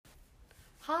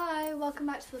Hi, welcome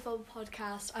back to the Bubble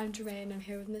Podcast. I'm Jermaine, I'm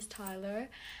here with Miss Tyler,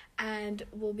 and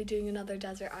we'll be doing another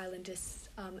Desert Island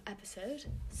episode.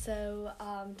 So,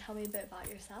 tell me a bit about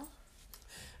yourself.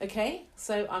 Okay,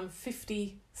 so I'm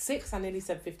 56, I nearly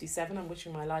said 57, I'm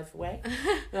wishing my life away.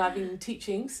 And I've been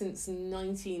teaching since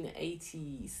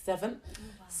 1987,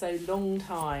 so long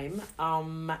time.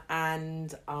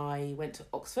 And I went to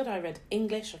Oxford, I read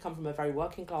English, I come from a very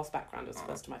working class background. I was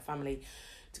first in my family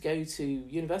to go to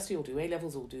university or do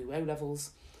A-levels or do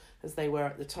O-levels, as they were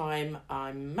at the time.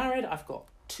 I'm married, I've got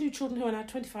 2 children who are now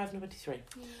 25 and 23.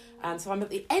 And so I'm at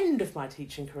the end of my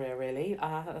teaching career, really.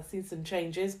 I've seen some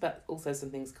changes, but also some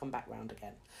things come back round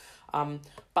again.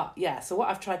 But yeah, so what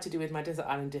I've tried to do with my Desert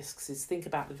Island Discs is think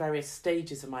about the various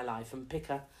stages of my life and pick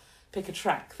a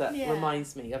track that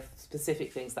reminds me of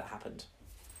specific things that happened.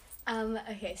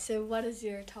 Okay, so what is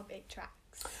your top 8 tracks?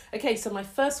 Okay, so my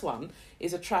first one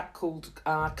is a track called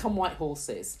Come White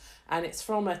Horses, and it's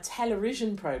from a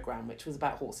television programme which was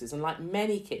about horses. And like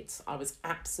many kids, I was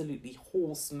absolutely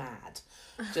horse mad,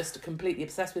 just completely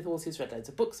obsessed with horses, read loads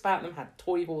of books about them, had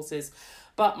toy horses,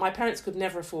 but my parents could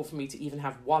never afford for me to even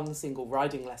have one single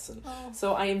riding lesson.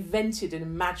 So I invented an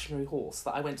imaginary horse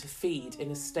that I went to feed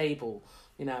in a stable,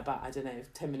 you know, about,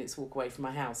 10 minutes walk away from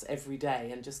my house every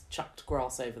day, and just chucked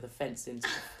grass over the fence into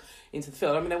the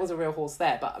field. I mean, there was a real horse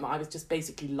there, but I was just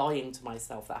basically lying to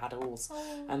myself that I had a horse.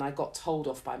 And I got told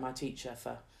off by my teacher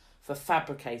for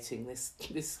fabricating this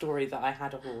story that I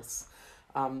had a horse.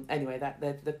 Anyway,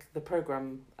 the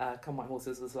programme Come White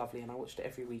Horses was lovely, and I watched it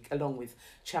every week, along with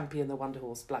Champion the Wonder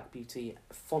Horse, Black Beauty,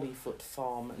 Follyfoot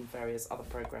Farm, and various other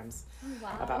programmes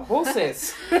about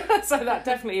horses. So that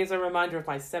definitely is a reminder of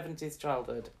my 70s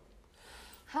childhood.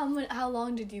 How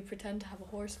long did you pretend to have a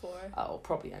horse for? Oh,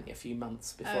 probably only a few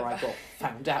months before I got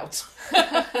found out.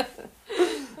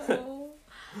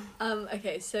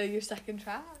 Okay, so your second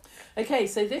track? Okay,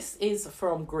 so this is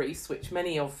from Grease, which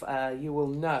many of you will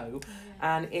know,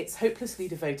 and it's Hopelessly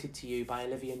Devoted to You by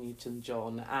Olivia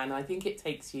Newton-John, and I think it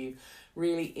takes you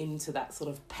really into that sort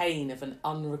of pain of an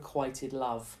unrequited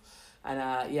love. And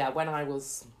when I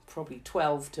was probably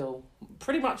 12 till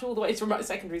pretty much all the way through my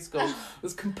secondary school,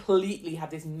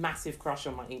 had this massive crush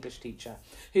on my English teacher,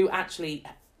 who actually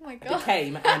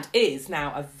became and is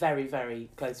now a very, very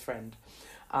close friend.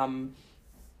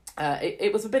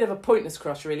 It was a bit of a pointless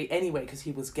crush, really, anyway, because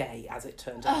he was gay, as it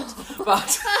turned out.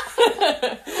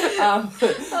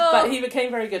 But he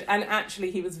became very good. And actually,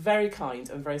 he was very kind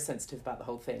and very sensitive about the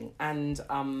whole thing, and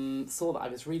saw that I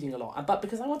was reading a lot. But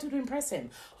because I wanted to impress him,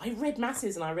 I read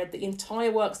masses, and I read the entire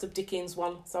works of Dickens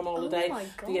one summer holiday,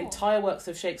 the entire works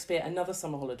of Shakespeare another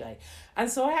summer holiday. And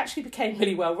so I actually became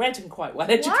really well read and quite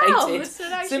well educated,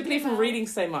 simply from reading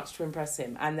so much to impress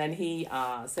him. And then he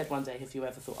said one day, "Have you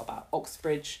ever thought about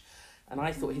Oxbridge?" And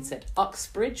I thought he'd said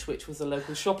Uxbridge, which was a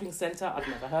local shopping centre. I'd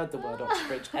never heard the word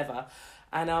Oxbridge ever.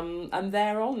 And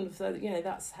thereon, so,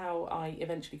 that's how I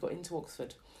eventually got into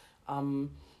Oxford.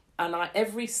 And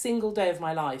every single day of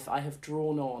my life, I have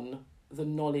drawn on the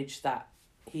knowledge that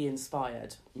he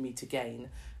inspired me to gain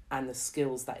and the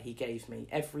skills that he gave me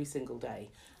every single day.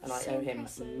 And I owe him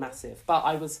massive. But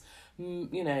I was,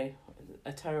 a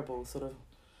terrible sort of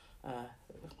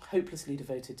hopelessly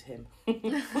devoted to him.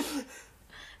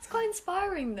 It's quite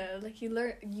inspiring though. Like you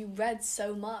read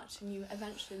so much, and you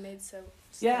eventually made so.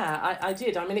 Yeah, I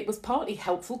did. I mean, it was partly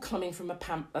helpful coming from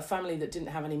a family that didn't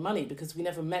have any money, because we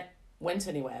never went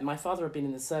anywhere. My father had been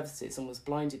in the services and was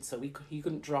blinded, so he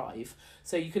couldn't drive.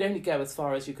 So you could only go as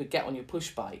far as you could get on your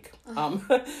push bike.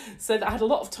 So I had a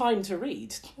lot of time to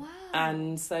read. Wow.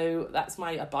 And so that's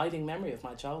my abiding memory of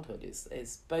my childhood.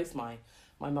 Is both my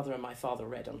mother and my father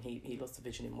read, and he lost the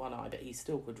vision in one eye, but he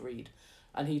still could read.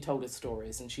 And he told us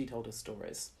stories, and she told us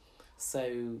stories. So,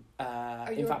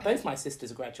 in fact, both my sisters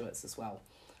are graduates as well.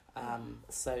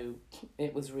 So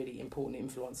it was really important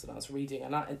influence when I was reading.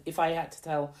 And if I had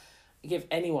to give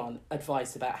anyone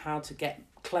advice about how to get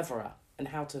cleverer and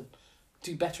how to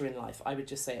do better in life, I would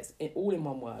just say it's all in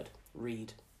one word: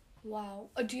 read. Wow.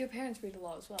 Do your parents read a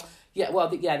lot as well? Yeah,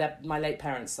 well, my late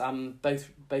parents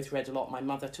both read a lot. My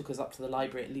mother took us up to the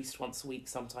library at least once a week,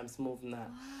 sometimes more than that.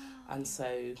 Wow. And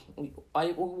so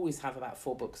I always have about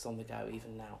 4 books on the go,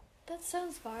 even now. That's so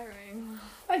inspiring.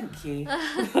 Thank you.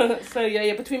 So,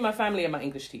 between my family and my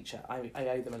English teacher, I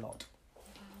owe them a lot.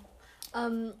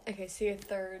 Wow. Okay, so your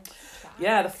third track.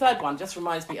 Yeah, the third one just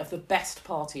reminds me of the best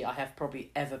party I have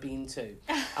probably ever been to.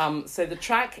 So the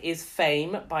track is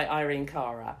Fame by Irene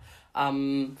Cara,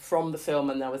 from the film,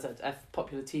 and there was a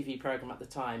popular TV programme at the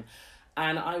time.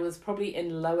 And I was probably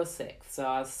in lower 6th, so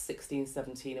I was 16,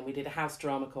 17, and we did a house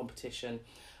drama competition,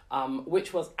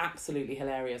 which was absolutely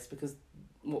hilarious because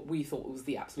what we thought was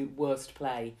the absolute worst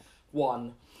play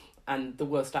won, and the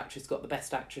worst actress got the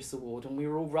best actress award, and we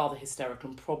were all rather hysterical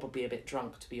and probably a bit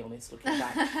drunk, to be honest, looking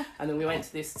back. And then we went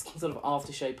to this sort of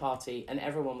after show party, and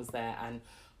everyone was there, and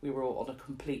we were all on a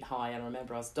complete high. And I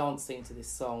remember I was dancing to this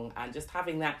song and just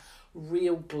having that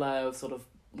real glow of sort of,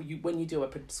 when you do a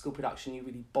school production, you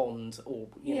really bond, or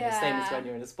the same as when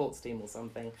you're in a sports team or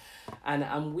something.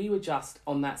 And we were just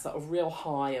on that sort of real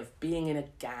high of being in a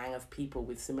gang of people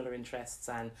with similar interests.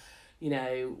 And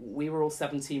we were all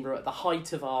 17, we were at the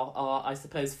height of our I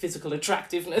suppose, physical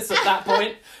attractiveness at that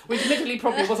point, which literally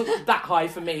probably wasn't that high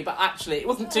for me, but actually it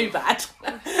wasn't too bad.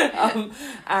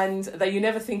 And though you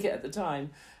never think it at the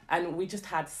time. And we just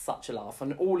had such a laugh,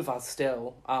 and all of us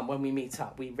still, when we meet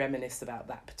up, we reminisce about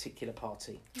that particular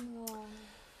party. Aww.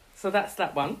 So that's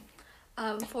that one.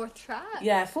 Fourth track?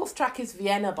 Yeah, fourth track is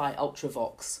Vienna by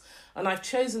Ultravox. And I've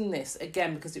chosen this,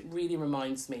 again, because it really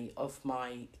reminds me of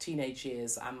my teenage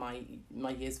years and my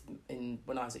years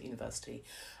when I was at university.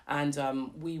 And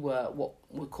we were what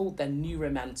were called then New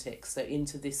Romantics, so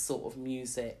into this sort of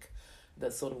music, the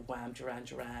sort of Wham, Duran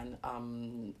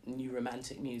Duran, New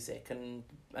Romantic music. And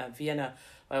Vienna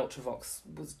by Ultravox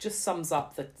just sums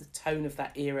up the tone of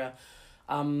that era.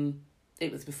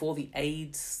 It was before the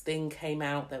AIDS thing came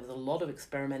out. There was a lot of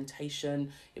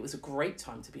experimentation. It was a great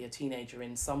time to be a teenager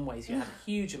in some ways. You had a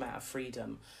huge amount of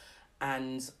freedom.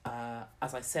 And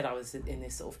as I said, I was in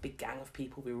this sort of big gang of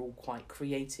people. We were all quite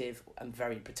creative and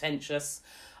very pretentious.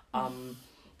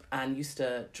 And used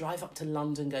to drive up to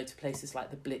London, go to places like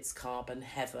the Blitz Carbon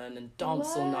Heaven, and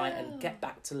dance all night, and get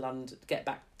back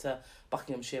to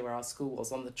Buckinghamshire, where our school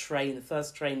was, on the train, the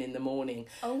first train in the morning.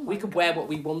 We could wear what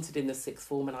we wanted in the sixth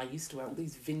form, and I used to wear all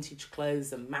these vintage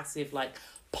clothes and massive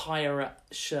pirate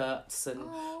shirts and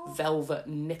velvet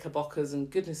knickerbockers and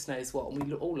goodness knows what, and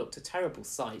we all looked a terrible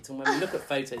sight. And when we look at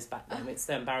photos back then, it's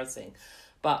so embarrassing.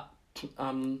 But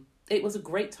it was a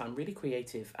great time, really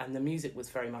creative, and the music was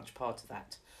very much part of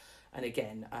that. And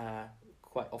again,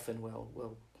 quite often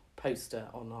we'll post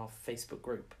on our Facebook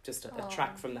group just a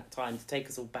track from that time to take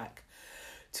us all back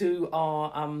to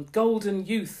our golden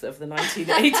youth of the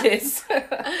 1980s.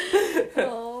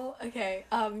 Oh, okay.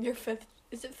 Your fifth,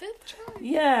 is it fifth track?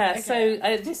 Yeah, okay. So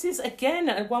this is, again,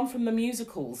 one from the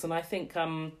musicals. And I think,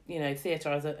 theatre,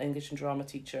 I was an English and drama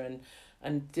teacher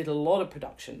and did a lot of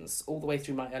productions all the way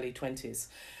through my early 20s.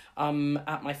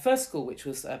 At my first school, which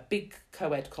was a big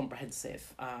co-ed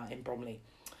comprehensive in Bromley.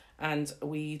 And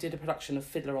we did a production of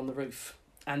Fiddler on the Roof.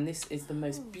 And this is the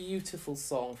most beautiful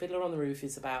song. Fiddler on the Roof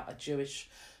is about a Jewish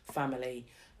family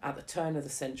at the turn of the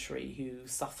century who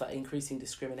suffer increasing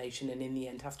discrimination and in the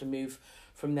end have to move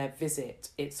from their visit.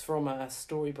 It's from a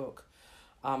storybook.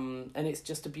 And it's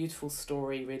just a beautiful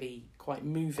story, really quite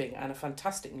moving, and a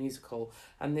fantastic musical.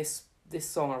 And this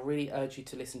song, I really urge you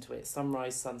to listen to it,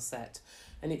 Sunrise, Sunset.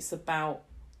 And it's about,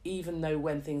 even though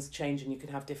when things change and you can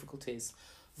have difficulties,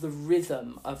 the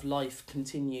rhythm of life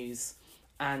continues.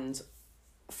 And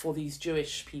for these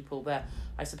Jewish people,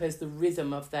 I suppose the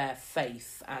rhythm of their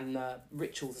faith and the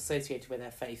rituals associated with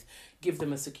their faith give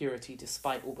them a security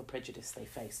despite all the prejudice they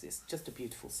face. It's just a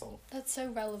beautiful song. That's so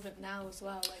relevant now as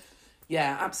well.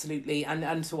 Yeah, absolutely.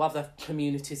 And to other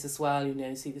communities as well,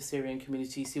 see the Syrian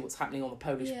community, see what's happening on the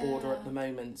Polish border at the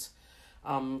moment.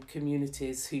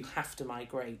 Communities who have to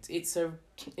migrate.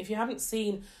 If you haven't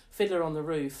seen Fiddler on the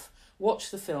Roof, watch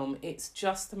the film. It's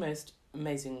just the most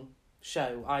amazing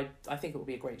show. I think it will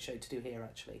be a great show to do here,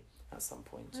 actually, at some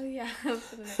point. Oh yeah,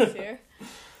 for the next year.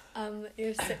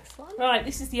 Your sixth one? Right,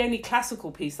 this is the only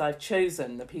classical piece I've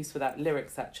chosen, the piece without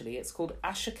lyrics, actually. It's called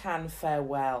Ashokan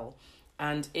Farewell,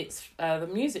 and it's the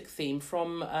music theme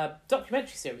from a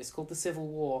documentary series called The Civil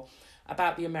War,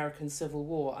 about the American Civil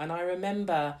War. And I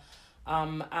remember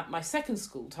at my second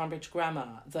school, Tunbridge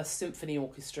Grammar, the symphony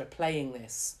orchestra playing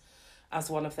this as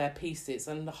one of their pieces,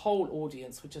 and the whole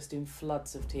audience were just in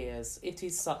floods of tears. It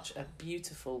is such a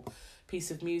beautiful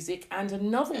piece of music. And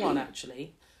another one,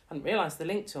 actually, I hadn't realised the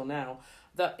link till now,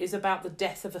 that is about the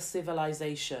death of a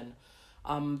civilization.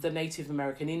 The Native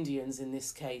American Indians, in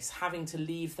this case, having to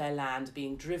leave their land,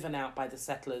 being driven out by the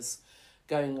settlers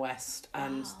going west,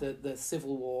 and the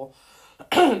Civil War,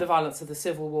 the violence of the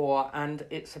Civil War. And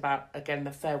it's about, again,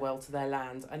 the farewell to their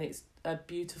land. And it's a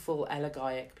beautiful,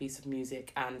 elegiac piece of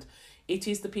music, and it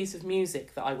is the piece of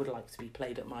music that I would like to be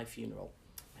played at my funeral,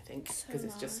 I think, because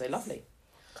it's just so lovely.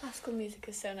 Classical music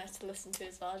is so nice to listen to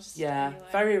as well.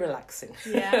 Very relaxing.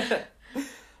 Yeah.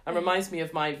 And reminds me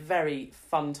of my very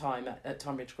fun time at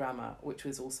Tunbridge Grammar, which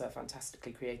was also a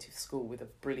fantastically creative school with a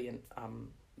brilliant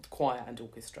choir and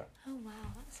orchestra. Oh wow,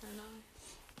 that's so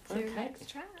nice. So your next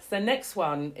track? The next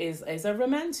one is a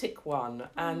romantic one,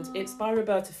 and it's by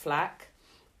Roberta Flack.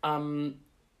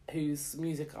 whose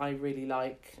music I really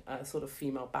like, sort of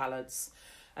female ballads.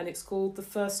 And it's called The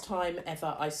First Time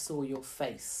Ever I Saw Your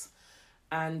Face.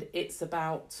 And it's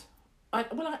about...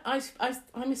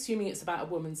 I'm assuming it's about a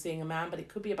woman seeing a man, but it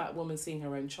could be about a woman seeing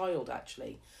her own child,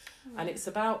 actually. And it's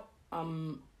about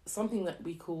something that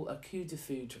we call a coup de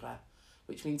foudre,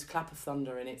 which means clap of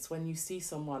thunder. And it's when you see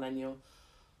someone and you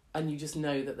just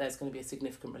know that there's going to be a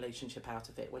significant relationship out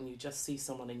of it. When you just see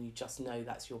someone and you just know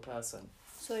that's your person.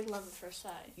 So like love at first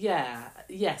sight. Yeah,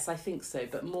 yes, I think so,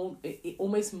 but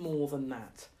almost more than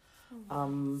that.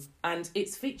 And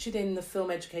it's featured in the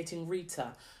film Educating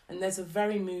Rita, and there's a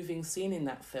very moving scene in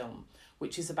that film,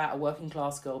 which is about a working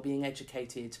class girl being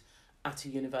educated at a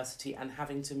university and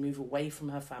having to move away from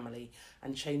her family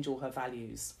and change all her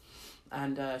values.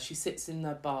 And she sits in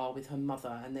the bar with her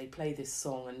mother, and they play this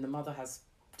song, and the mother has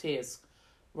tears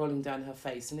rolling down her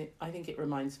face, and I think it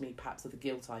reminds me perhaps of the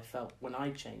guilt I felt when I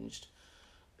changed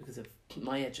because of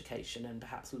my education and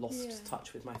perhaps lost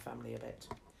touch with my family a bit.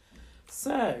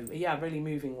 So, yeah, really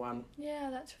moving one.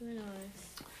 Yeah, that's really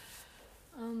nice.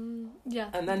 Yeah.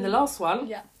 And then the last one.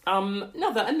 Yeah.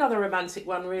 Another romantic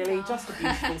one, really. Wow. Just a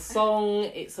beautiful song.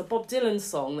 It's a Bob Dylan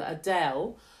song that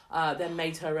Adele then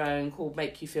made her own, called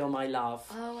 "Make You Feel My Love."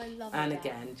 Oh, I love it. And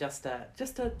again, just a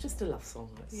love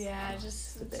song.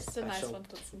 Just a nice one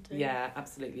to listen to. Yeah,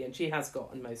 absolutely. And she has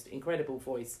got a most incredible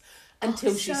voice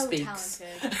until she speaks.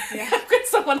 Talented. Yeah. Could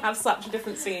someone have such a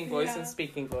different singing voice and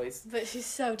speaking voice? But she's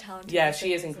so talented. Yeah,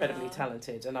 she is incredibly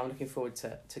talented, and I'm looking forward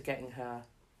to getting her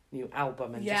new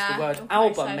album. And just the word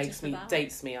album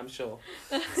dates me, I'm sure.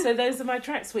 So those are my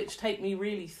tracks, which take me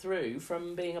really through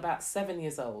from being about 7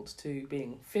 years old to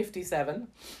being 57,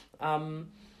 and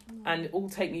all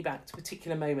take me back to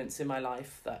particular moments in my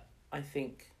life that I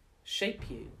think shape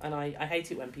you. And I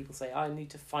hate it when people say, I need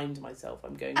to find myself,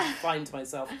 I'm going to find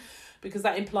myself, because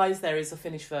that implies there is a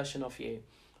finished version of you,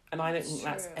 and I don't think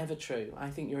that's ever true.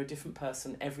 I think you're a different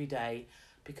person every day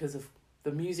because of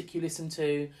the music you listen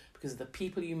to, because of the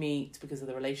people you meet, because of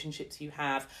the relationships you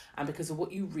have, and because of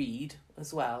what you read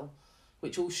as well,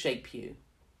 which all shape you.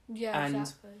 Yeah, and,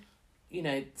 exactly. You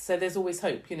know, so there's always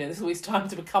hope. You know, there's always time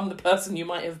to become the person you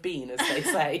might have been, as they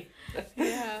say.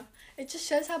 Yeah. It just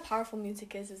shows how powerful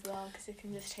music is as well, because it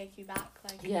can just take you back.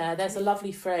 Yeah, there's a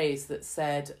lovely phrase that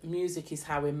said, music is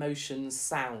how emotions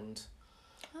sound.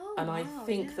 Oh, and I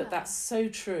think that's so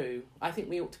true. I think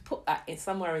we ought to put that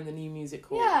somewhere in the new music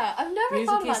hall. Yeah, I've never thought about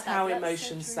that. Music is how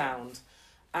emotions sound.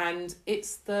 And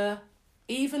it's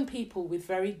even people with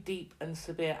very deep and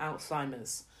severe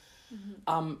Alzheimer's,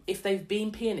 if they've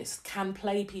been pianists, can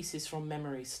play pieces from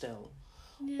memory still.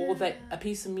 Yeah. Or a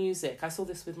piece of music, I saw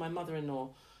this with my mother-in-law,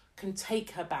 can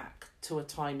take her back to a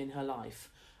time in her life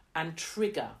and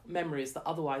trigger memories that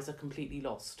otherwise are completely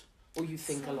lost, or you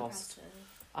think are lost.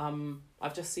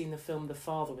 I've just seen the film The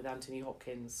Father with Anthony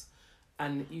Hopkins,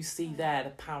 and you see there the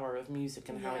power of music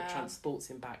and how it transports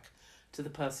him back to the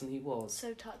person he was.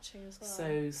 So touching as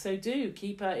well. So do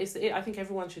keep I think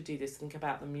everyone should do this. Think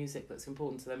about the music that's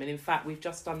important to them. And in fact, we've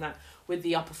just done that with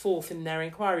the upper fourth in their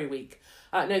inquiry week.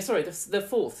 The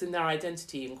fourth in their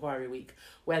identity inquiry week,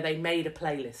 where they made a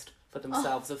playlist for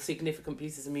themselves of significant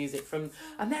pieces of music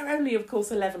and they're only, of course,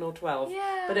 11 or 12.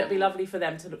 Yeah. But it'd be lovely for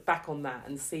them to look back on that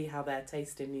and see how their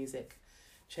taste in music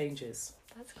changes.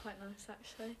 That's quite nice,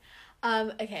 actually.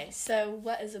 Okay, so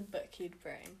what is a book you'd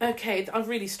bring? Okay, I've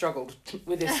really struggled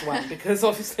with this one because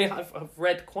obviously I've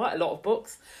read quite a lot of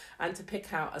books, and to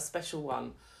pick out a special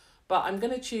one. But I'm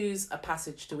going to choose A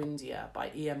Passage to India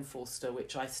by E.M. Forster,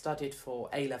 which I studied for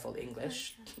A-level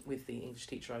English with the English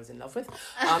teacher I was in love with.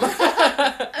 And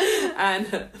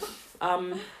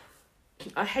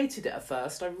I hated it at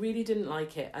first. I really didn't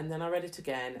like it. And then I read it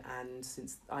again, and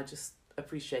since I just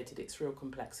appreciated its real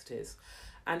complexities.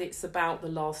 And it's about the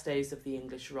last days of the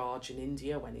English Raj in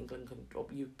India, when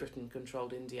Britain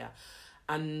controlled India,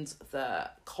 and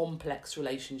the complex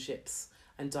relationships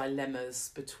and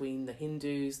dilemmas between the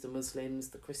Hindus, the Muslims,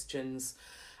 the Christians,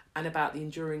 and about the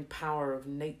enduring power of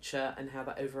nature and how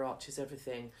that overarches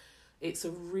everything. It's a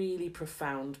really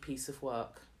profound piece of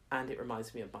work, and it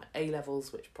reminds me of my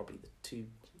A-levels, which probably two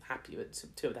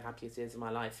of the happiest years of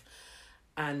my life.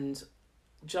 And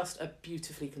just a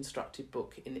beautifully constructed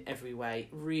book in every way.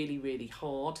 Really, really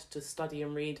hard to study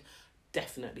and read.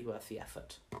 Definitely worth the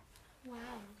effort. Wow,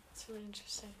 that's really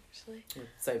interesting, actually.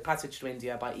 So, Passage to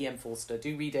India by E.M. Forster.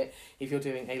 Do read it if you're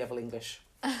doing A-level English.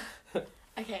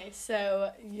 Okay,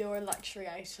 so your luxury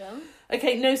item.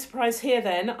 Okay, no surprise here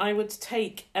then. I would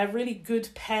take a really good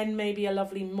pen, maybe a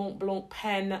lovely Mont Blanc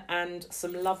pen, and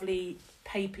some lovely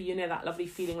paper. You know that lovely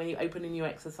feeling when you open a new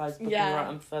exercise book and you write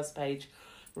on the first page.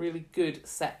 really good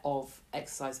set of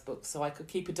exercise books, so I could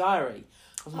keep a diary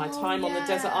of my time on the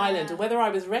desert yeah. island, and whether I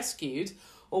was rescued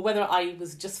or whether I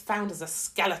was just found as a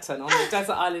skeleton on the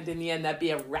desert island. In the end, there'd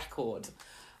be a record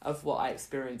of what I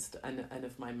experienced and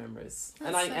of my memories. That's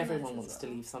and I, so everyone nice as wants to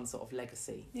well. leave some sort of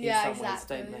legacy Yeah, in some ways,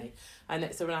 exactly. don't they? And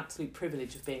it's an absolute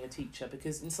privilege of being a teacher,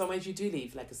 because in some ways you do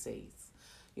leave legacies.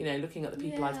 You know, looking at the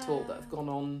people I've taught that have gone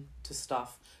on to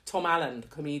stuff. Tom Allen, the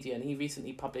comedian, he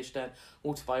recently published an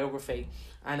autobiography,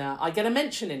 and I get a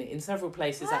mention in it in several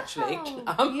places, actually.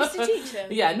 You used to teach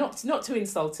him? Yeah, not too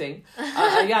insulting.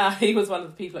 Yeah, he was one of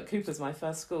the people at Cooper's, my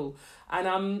first school.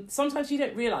 And sometimes you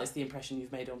don't realise the impression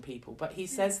you've made on people, but he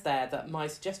says there that my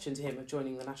suggestion to him of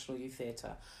joining the National Youth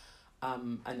Theatre,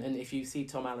 and if you see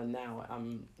Tom Allen now,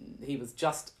 he was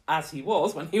just as he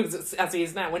was when he was as he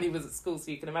is now when he was at school, so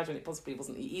you can imagine it possibly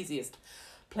wasn't the easiest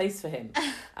place for him.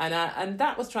 And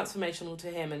that was transformational to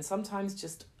him, and sometimes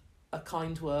just a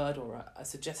kind word or a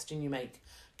suggestion you make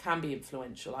can be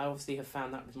influential. I obviously have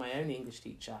found that with my own English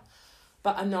teacher.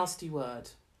 But a nasty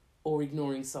word or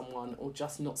ignoring someone or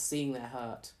just not seeing their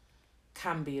hurt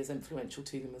can be as influential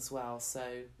to them as well. So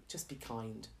just be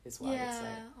kind is what I would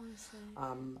say.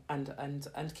 Honestly.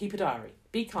 And keep a diary.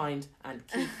 Be kind and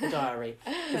keep a diary,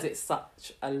 because it's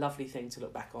such a lovely thing to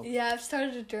look back on. Yeah, I've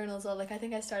started a journal as well. Like, I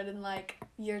think I started in like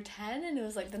year 10, and it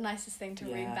was like the nicest thing to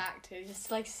read back to, just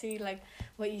to like see like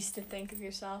what you used to think of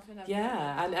yourself and everything.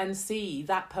 Yeah, and see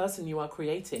that person you are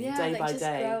creating day like by just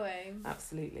day. Growing.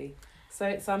 Absolutely. So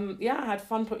it's I had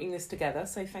fun putting this together.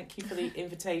 So thank you for the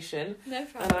invitation. No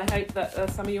problem. And I hope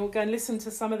that some of you will go and listen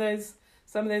to some of those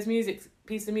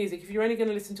pieces of music. If you're only going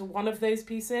to listen to one of those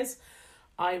pieces,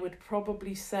 I would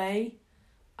probably say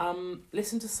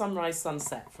listen to Sunrise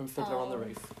Sunset from Fiddler on the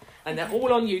Roof. And they're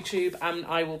all on YouTube, and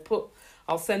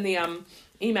I'll send the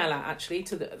email out actually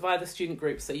via the student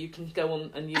group, so you can go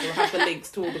on and you will have the links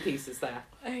to all the pieces there.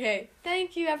 Okay,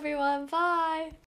 thank you everyone. Bye.